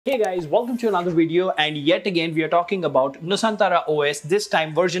Hey guys, welcome to another video, and yet again we are talking about Nusantara OS, this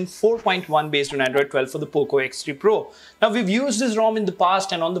time version 4.1 based on Android 12 for the POCO X3 Pro. Now we've used this ROM in the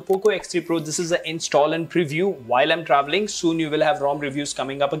past, and on the POCO X3 Pro this is an install and preview while I'm traveling. Soon you will have ROM reviews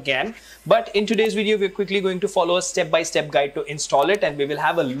coming up again, but in today's video we're quickly going to follow a step-by-step guide to install it, and we will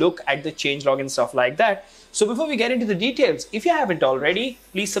have a look at the changelog and stuff like that. So before we get into the details, if you haven't already,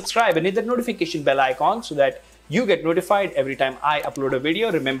 please subscribe and hit that notification bell icon so that you get notified every time I upload a video.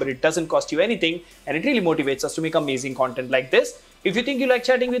 Remember, it doesn't cost you anything and it really motivates us to make amazing content like this. If you think you like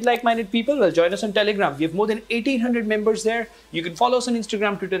chatting with like-minded people, well, join us on Telegram. We have more than 1800 members there. You can follow us on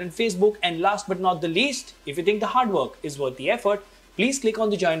Instagram, Twitter and Facebook. And last but not the least, if you think the hard work is worth the effort, please click on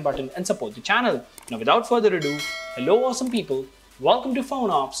the join button and support the channel. Now without further ado, hello awesome people. Welcome to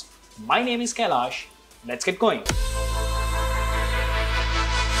PhoneOps. My name is Kailash. Let's get going.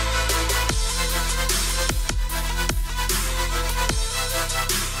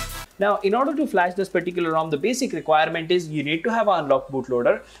 Now, in order to flash this particular ROM, the basic requirement is you need to have an unlocked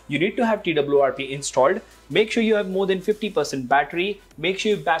bootloader, you need to have TWRP installed, make sure you have more than 50% battery, make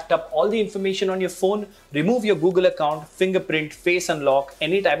sure you've backed up all the information on your phone, remove your Google account, fingerprint, face unlock,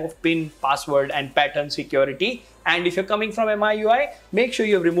 any type of PIN, password and pattern security. And if you're coming from Miui, make sure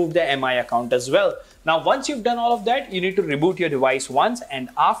you've removed the MI account as well. Now, once you've done all of that, you need to reboot your device once, and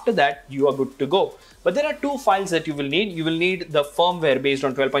after that, you are good to go. But there are two files that you will need. You will need the firmware based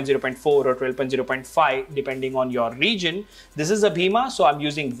on 12.0.4 or 12.0.5, depending on your region. This is a Bhima, so I'm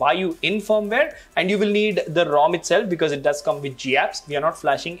using Vayu in firmware, and you will need the ROM itself because it does come with GApps. We are not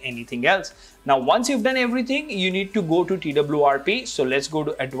flashing anything else. Now, once you've done everything, you need to go to TWRP. So let's go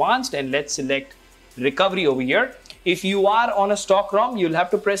to advanced and let's select recovery over here. If you are on a stock ROM, you'll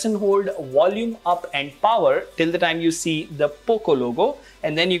have to press and hold volume up and power till the time you see the POCO logo,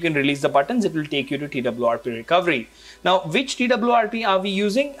 and then you can release the buttons. It will take you to TWRP recovery. Now, which TWRP are we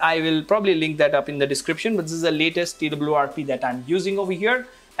using? I will probably link that up in the description, but this is the latest TWRP that I'm using over here.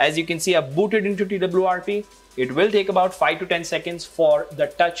 As you can see, I've booted into TWRP. It will take about 5 to 10 seconds for the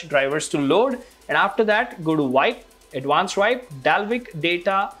touch drivers to load, and after that, go to wipe, advanced wipe, Dalvik,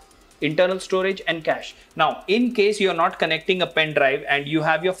 data, internal storage and cache. Now, in case you're not connecting a pen drive and you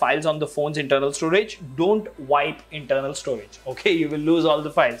have your files on the phone's internal storage, don't wipe internal storage. Okay, you will lose all the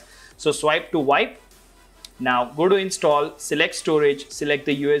files. So swipe to wipe. Now go to install, select storage, select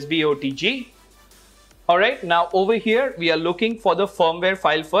the USB OTG. All right, now over here, we are looking for the firmware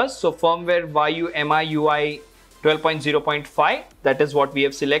file first. So firmware Vayu MIUI 12.0.5, that is what we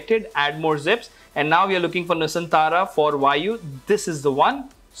have selected. Add more zips. And now we are looking for Nusantara for Vayu. This is the one.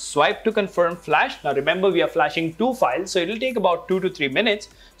 Swipe to confirm flash. Now remember, we are flashing two files, so it will take about 2 to 3 minutes.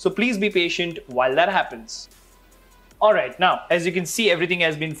 So please be patient while that happens. Alright, now as you can see, everything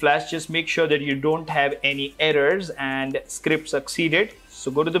has been flashed. Just make sure that you don't have any errors and script succeeded.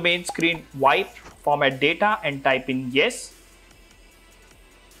 So go to the main screen, wipe, format data and type in yes.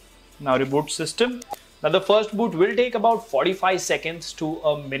 Now reboot system. Now the first boot will take about 45 seconds to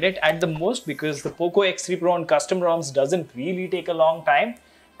a minute at the most, because the POCO X3 Pro on custom ROMs doesn't really take a long time.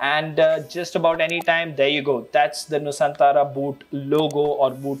 And just about any time, there you go. That's the Nusantara boot logo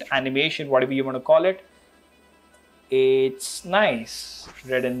or boot animation, whatever you want to call it. It's nice,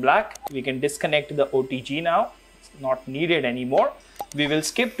 red and black. We can disconnect the OTG now. It's not needed anymore. We will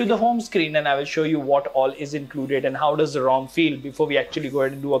skip to the home screen and I will show you what all is included and how does the ROM feel before we actually go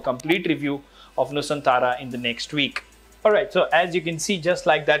ahead and do a complete review of Nusantara in the next week. Alright, so as you can see, just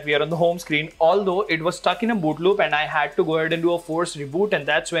like that, we are on the home screen, although it was stuck in a boot loop and I had to go ahead and do a forced reboot, and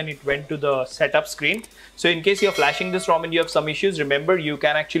that's when it went to the setup screen. So in case you're flashing this ROM and you have some issues, remember, you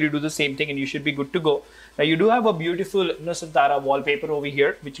can actually do the same thing and you should be good to go. Now you do have a beautiful Nusantara wallpaper over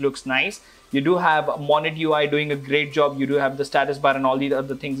here, which looks nice. You do have Monet UI doing a great job. You do have the status bar and all the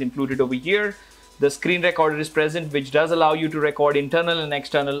other things included over here. The screen recorder is present, which does allow you to record internal and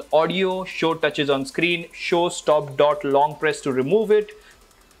external audio, show touches on screen, show stop dot long press to remove it,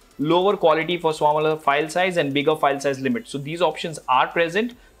 lower quality for smaller file size and bigger file size limit. So these options are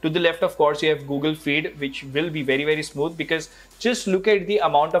present. To the left, of course, you have Google Feed, which will be very, very smooth, because just look at the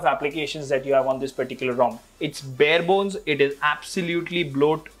amount of applications that you have on this particular ROM. It's bare bones. It is absolutely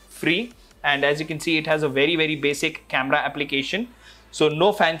bloat free. And as you can see, it has a very, very basic camera application. So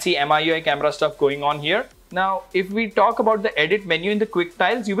no fancy MIUI camera stuff going on here. Now, if we talk about the edit menu in the quick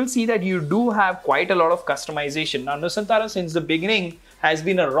tiles, you will see that you do have quite a lot of customization. Now, Nusantara since the beginning has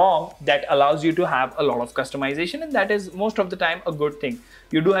been a ROM that allows you to have a lot of customization, and that is most of the time a good thing.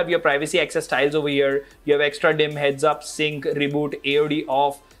 You do have your privacy access tiles over here. You have extra dim, heads up, sync, reboot, AOD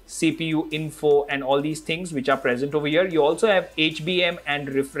off, CPU info and all these things which are present over here. You also have HBM and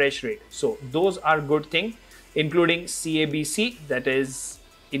refresh rate. So those are good things, including CABC, that is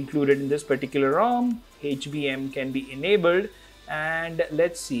included in this particular ROM. HBM can be enabled. And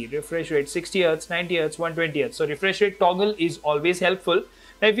let's see, refresh rate 60 Hz, 90 Hz, 120 Hz. So refresh rate toggle is always helpful.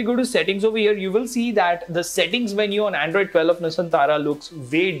 Now if you go to settings over here, you will see that the settings menu on Android 12 of Nusantara looks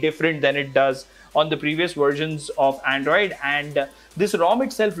way different than it does on the previous versions of Android, and this ROM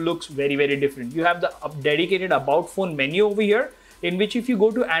itself looks very, very different. You have the dedicated About Phone menu over here, in which if you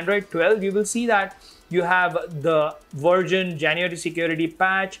go to Android 12, you will see that you have the version January security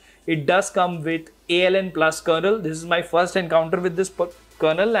patch. It does come with ALN Plus kernel. This is my first encounter with this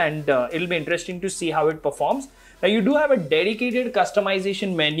kernel, and it'll be interesting to see how it performs. Now you do have a dedicated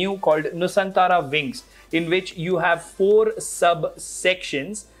customization menu called Nusantara Wings, in which you have 4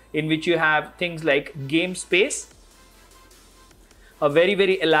 subsections, in which you have things like game space, a very,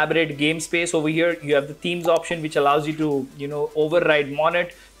 very elaborate game space over here. You have the themes option, which allows you to, override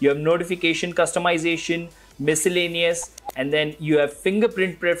Monet. You have notification customization, miscellaneous, and then you have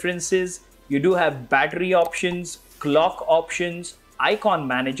fingerprint preferences. You do have battery options, clock options, icon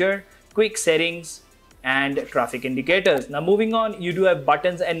manager, quick settings, and traffic indicators. Now moving on, you do have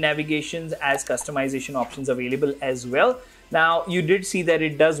buttons and navigations as customization options available as well. Now you did see that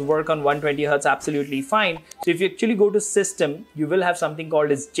it does work on 120 Hz absolutely fine. So if you actually go to system, you will have something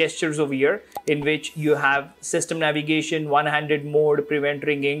called as gestures over here, in which you have system navigation, one-handed mode, prevent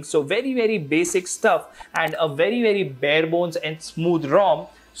ringing. So very, very basic stuff, and a very, very bare bones and smooth ROM.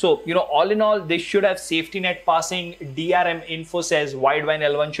 So, all in all, they should have safety net passing. DRM info says wideband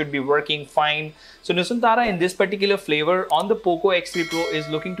L1 should be working fine. So Nusantara in this particular flavor on the POCO X3 Pro is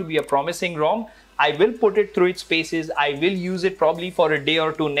looking to be a promising ROM. I will put it through its paces. I will use it probably for a day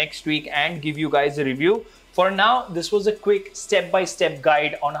or two next week and give you guys a review. For now, this was a quick step-by-step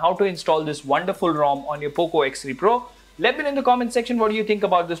guide on how to install this wonderful ROM on your POCO X3 Pro. Let me know in the comment section what do you think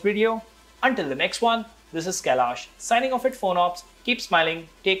about this video. Until the next one, this is Kailash signing off at PhoneOps. Keep smiling,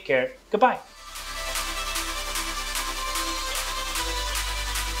 take care, goodbye.